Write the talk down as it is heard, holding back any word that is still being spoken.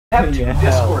have two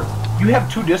Discords. You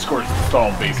have two Discords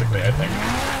installed, basically, I think.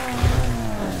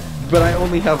 But I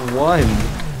only have one.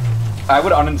 I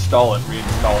would uninstall it,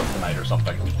 reinstall it tonight or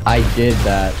something. I did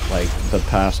that, like, the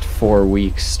past 4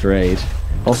 weeks straight.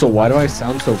 Also, why do I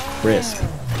sound so crisp?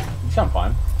 You sound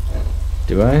fine.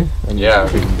 Do I? Yeah,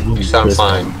 you sound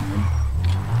fine.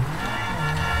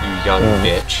 You young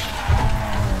bitch.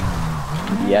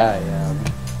 Yeah, I am.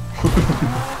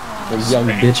 A young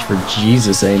bitch for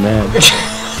Jesus, amen.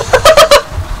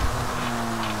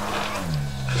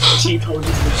 Cheap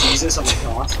hoagies for Jesus, oh my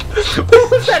god.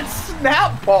 What was that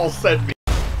snap ball sent me?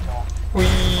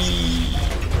 Whee!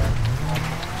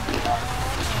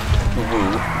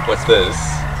 Ooh, what's this?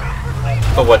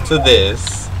 Oh, what's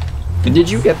this? Did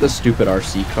you get the stupid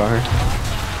RC car?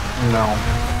 No.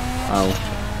 Oh.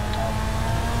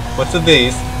 What's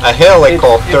this? A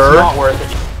helicopter? It's not worth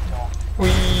it.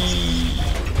 Whee!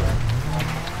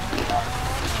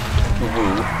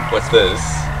 Ooh, what's this?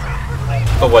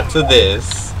 Oh, what's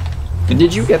this?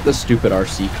 Did you get the stupid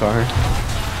RC car?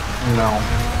 No.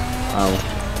 Oh.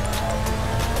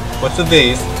 What's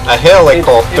this? A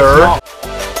helicopter?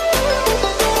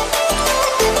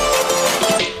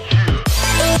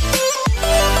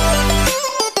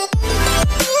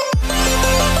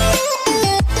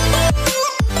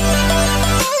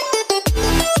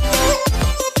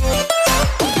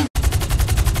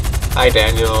 Hi,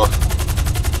 Daniel.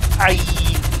 Hi.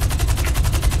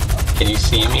 Can you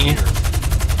see me?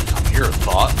 I'm here,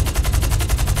 thought.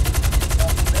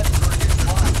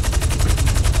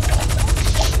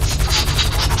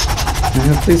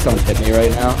 Please don't hit me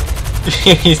right now.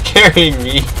 He's carrying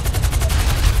me.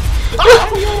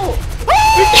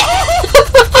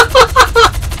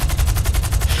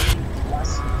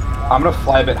 I'm gonna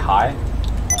fly a bit high.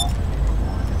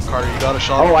 Carter, you got a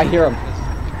shot? Oh, I hear him.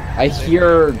 I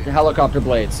hear helicopter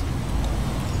blades.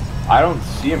 I don't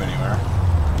see him anywhere.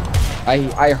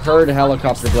 I heard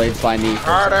helicopter blades by me.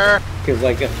 Carter! Cause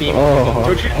like a theme. Oh,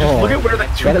 Don't you just look at where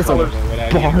that two that is a colors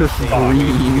barf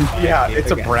green. Yeah,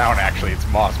 it's a brown actually. It's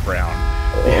moss brown.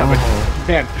 Yeah, but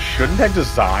man, shouldn't that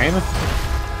design?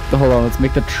 Hold on, let's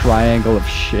make the triangle of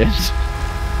shit.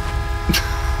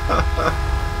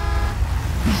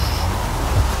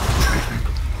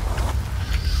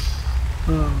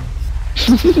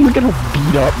 Look at how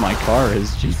beat up my car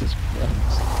is, Jesus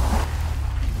Christ.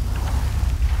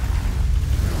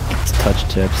 Let's touch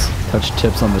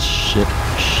tips on this shit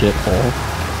hole.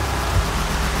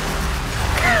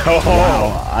 Oh,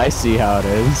 Wow, I see how it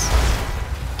is.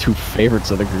 Two favorites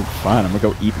of the group, fine, I'm gonna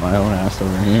go eat my own ass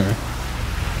over here.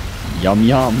 Yum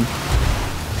yum.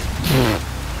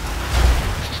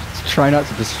 Let's try not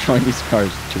to destroy these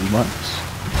cars too much.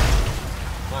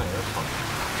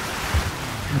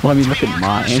 Well, I mean, look at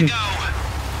mine.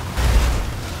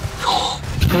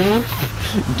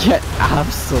 Get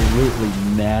absolutely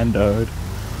nandoed.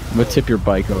 I'm gonna tip your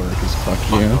bike over because fuck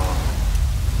you.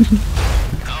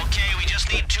 Okay, we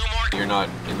just need 2 more. You're not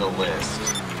in the list.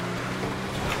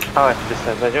 Oh, it just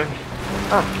says I joined.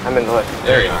 Oh, I'm in the list.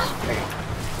 There you are.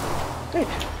 Great.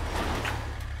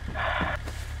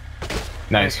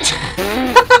 nice.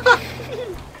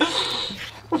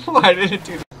 Why did it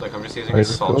do that? Look, I'm just using a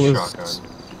assault shotgun.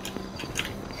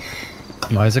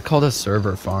 Why is it called a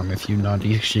server farm if you're not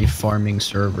actually farming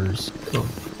servers?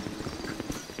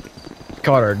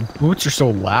 God, our boots are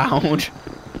so loud.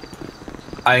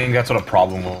 I think that's what a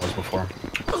problem was before.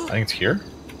 I think it's here.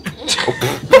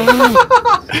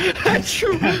 That's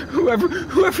true.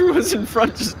 Whoever was in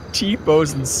front just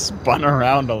T-posed and spun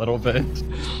around a little bit.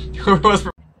 Whoever was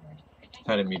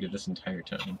had it muted this entire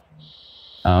time.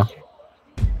 Oh.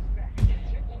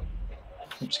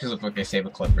 Just because of like they save a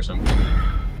clip or something.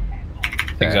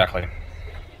 Exactly.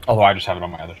 Although I just have it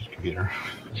on my other computer.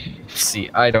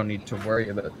 See, I don't need to worry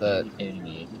about that.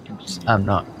 I'm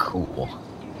not cool.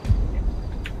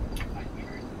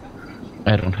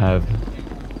 I don't have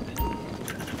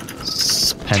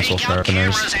pencil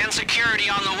sharpeners. And security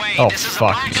on the way. Oh, This is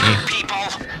fuck a me. black people.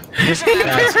 That's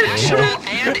National cool.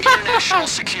 and international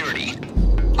security.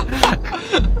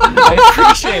 I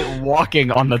appreciate walking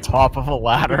on the top of a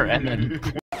ladder and then...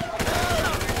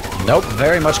 Nope,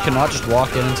 very much cannot just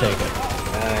walk in and take it.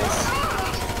 Nice.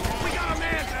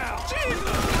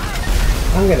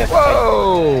 I'm gonna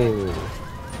Whoa!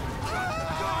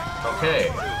 Okay.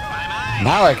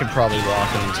 Now I could probably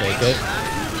walk in and take it.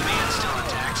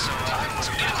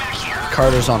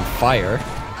 Carter's on fire.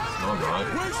 Oh god.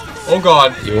 Oh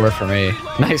god. You were for me.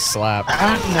 Nice slap.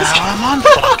 And now I'm on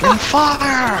fucking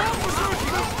fire!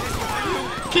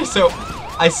 Okay, so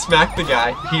I smacked the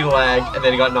guy, he lagged, and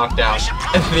then he got knocked down.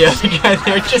 And the other guy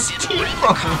there just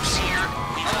T-bombed.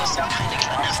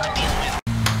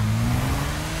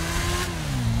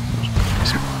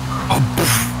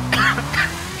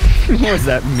 Was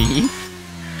that me?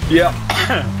 Yeah.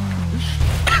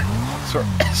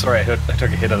 sorry, I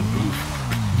took a hit of the booth.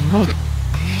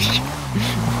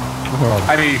 Well,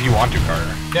 I mean, if you want to,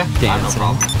 Carter. Yeah, I have no Dancing.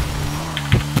 problem.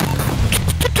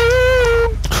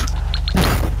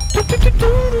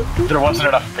 There wasn't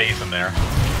enough bass in there.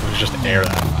 It was just air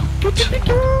that time.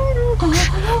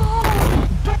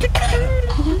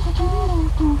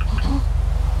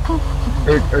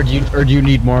 or do you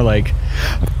need more like?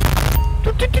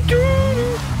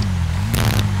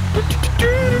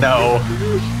 No.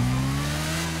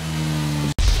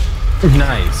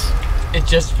 Nice. It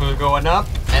just was going up,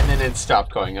 and then it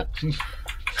stopped going up.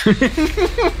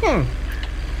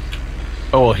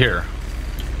 Oh, well, here.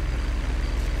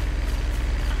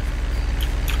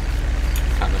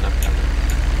 Coming up, coming.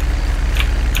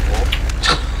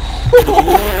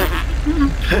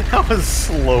 That was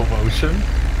slow motion.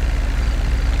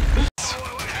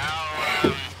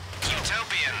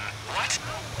 Utopian. What?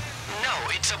 No,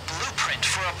 it's a blueprint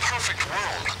for a perfect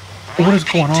world. What is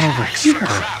going on over here?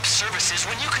 Crap services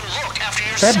when you can look after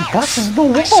That yourself. buses the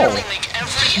wall. I certainly make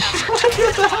every effort to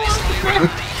minimize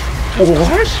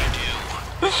liability. What?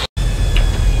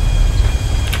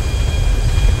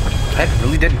 That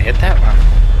really didn't hit that one.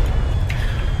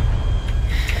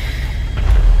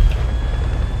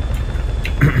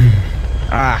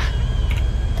 Ah.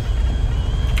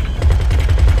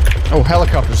 Oh,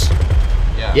 helicopters.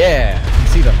 Yeah. Yeah, I can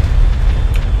see them.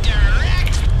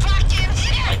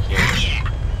 I can't.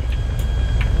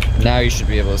 Now you should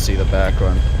be able to see the back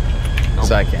one. Nope.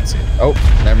 So I can't see it. Oh,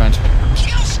 never mind.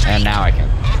 And now I can.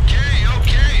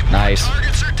 Okay. Nice.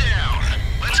 Targets are down.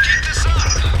 Let's keep this up.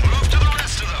 Move to the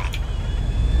rest of them.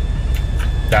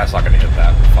 That's not gonna hit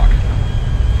that. Fuck.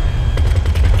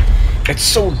 It's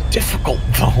so difficult,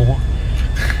 though.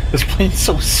 This plane's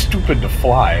so stupid to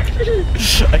fly.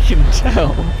 I can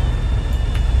tell.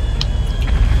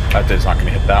 That is not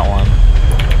gonna hit that one.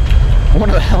 One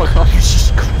of the helicopters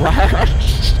just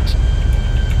crashed.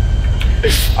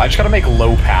 I just gotta make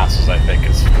low passes, I think,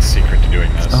 is the secret to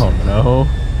doing this. Oh no.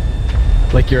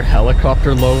 Like your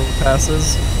helicopter low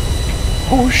passes?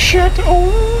 Oh shit!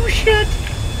 Oh shit!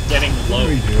 Getting low. What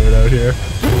are you doing out here?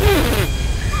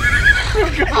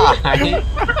 Hi.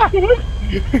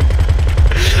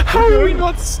 How are we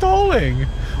not stalling?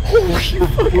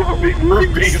 We're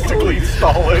basically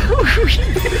stalling. I'm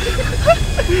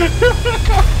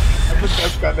the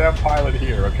best goddamn pilot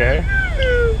here, okay?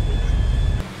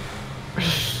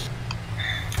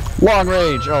 Long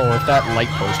range! Oh, if that light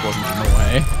post wasn't in the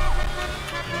way.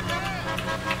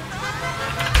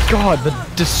 God, the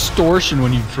distortion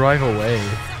when you drive away.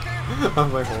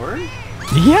 Of my horn?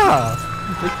 Yeah!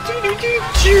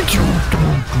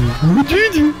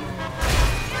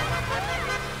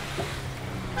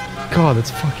 God,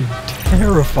 that's fucking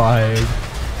terrifying.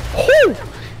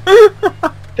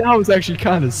 That was actually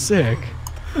kind of sick.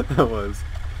 That was.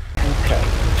 Okay.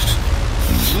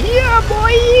 Yeah,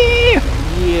 boy!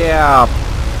 Yeah.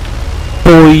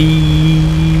 Boy!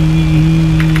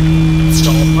 It's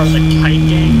all part of the kite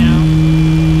gang now.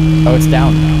 Oh, it's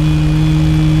down now.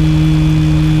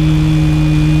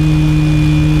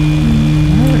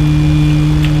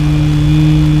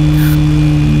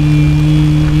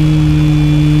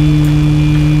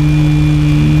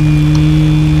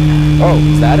 Oh,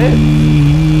 is that it?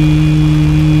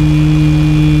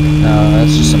 No,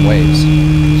 that's just some waves.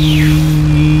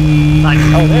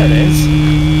 Oh, there it is.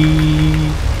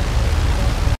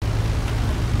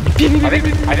 I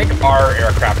think our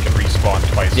aircraft can respawn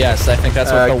twice. Yes, I think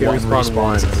that's what the can one respawn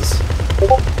response once. is.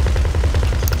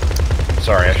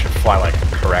 Sorry, I should fly like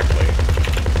correctly.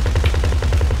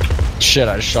 Shit,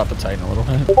 I just shot the Titan a little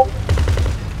bit.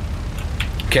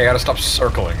 Okay, I gotta stop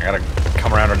circling. I gotta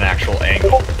come around at an actual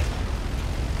angle.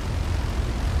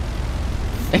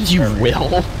 And you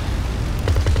will?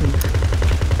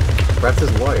 Brett's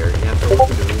his lawyer. You have to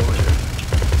listen to the lawyer.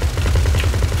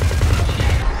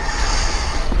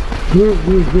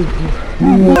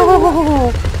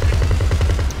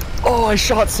 Oh, I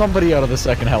shot somebody out of the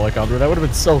second helicopter. That would have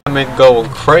been so. I mean, going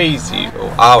crazy.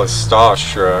 Oh, I was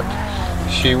starstruck.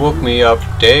 She woke me up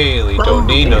daily. Don't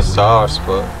need no stars,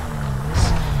 but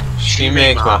she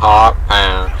makes my heart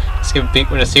pound. Skip a beat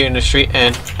when I see her in the street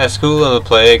and at school on the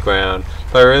playground.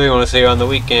 But I really want to see her on the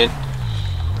weekend.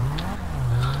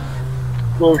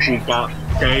 Oh, she got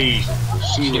dazed.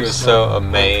 She was so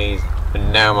amazing, but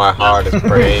now my heart is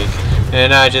breaking,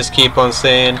 and I just keep on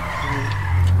saying.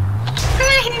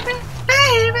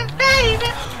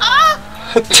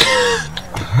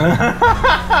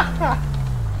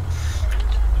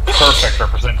 Perfect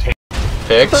representation.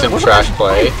 Pick some trash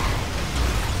play.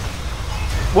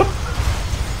 What?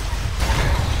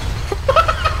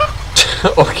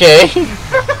 Okay.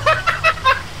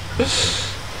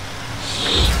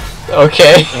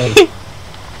 Okay.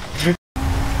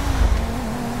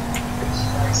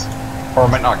 Or it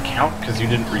might not count because you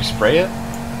didn't respray it.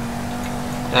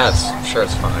 That's sure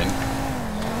it's fine.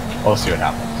 We'll see what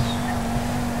happens.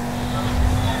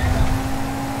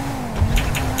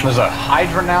 There's a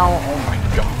Hydra now? Oh my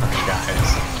gosh,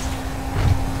 guys.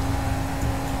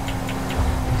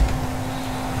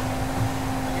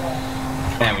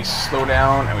 And we slow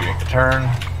down and we make the turn.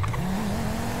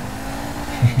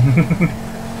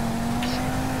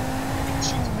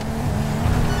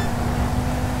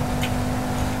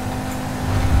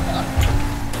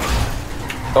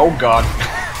 Oh god.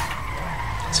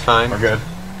 It's fine. We're good.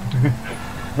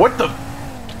 What the?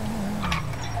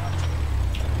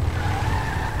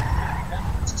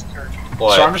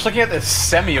 What? So I'm just looking at this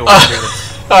semi over here.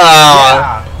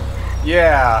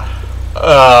 Yeah.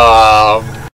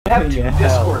 You have two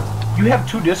Discords. You have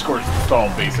two Discords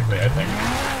installed, basically, I think.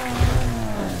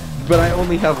 But I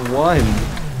only have one.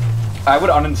 I would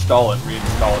uninstall it,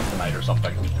 reinstall it tonight or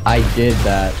something. I did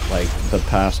that, like, the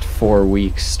past 4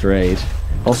 weeks straight.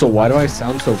 Also, why do I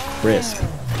sound so crisp?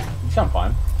 You sound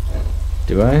fine.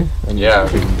 Do I? Yeah,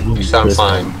 you sound crisp.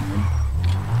 fine.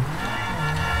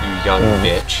 You young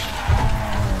bitch.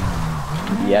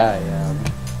 Yeah, I am.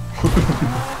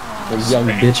 A young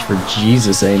bitch for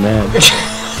Jesus, amen.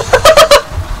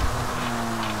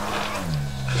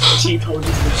 Cheap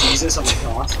hoagies for Jesus on the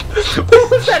cross. What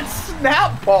was that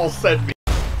snap Paul sent me?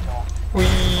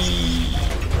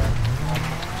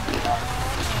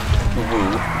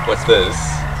 Ooh, what's this?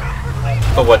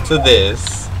 Oh, what's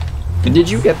this? Did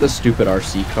you get the stupid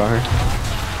RC car?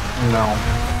 No.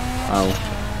 Oh.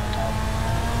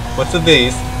 What's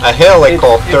this? A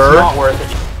helicopter? It's not worth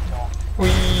it.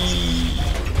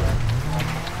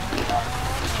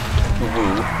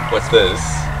 Ooh, what's this?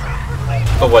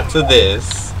 Oh, what's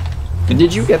this?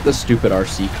 Did you get the stupid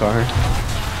RC car?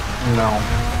 No.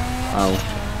 Oh.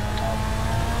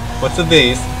 What's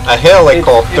this? A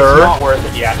helicopter? It's not worth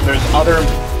it yet. There's other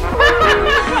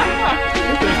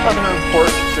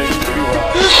important things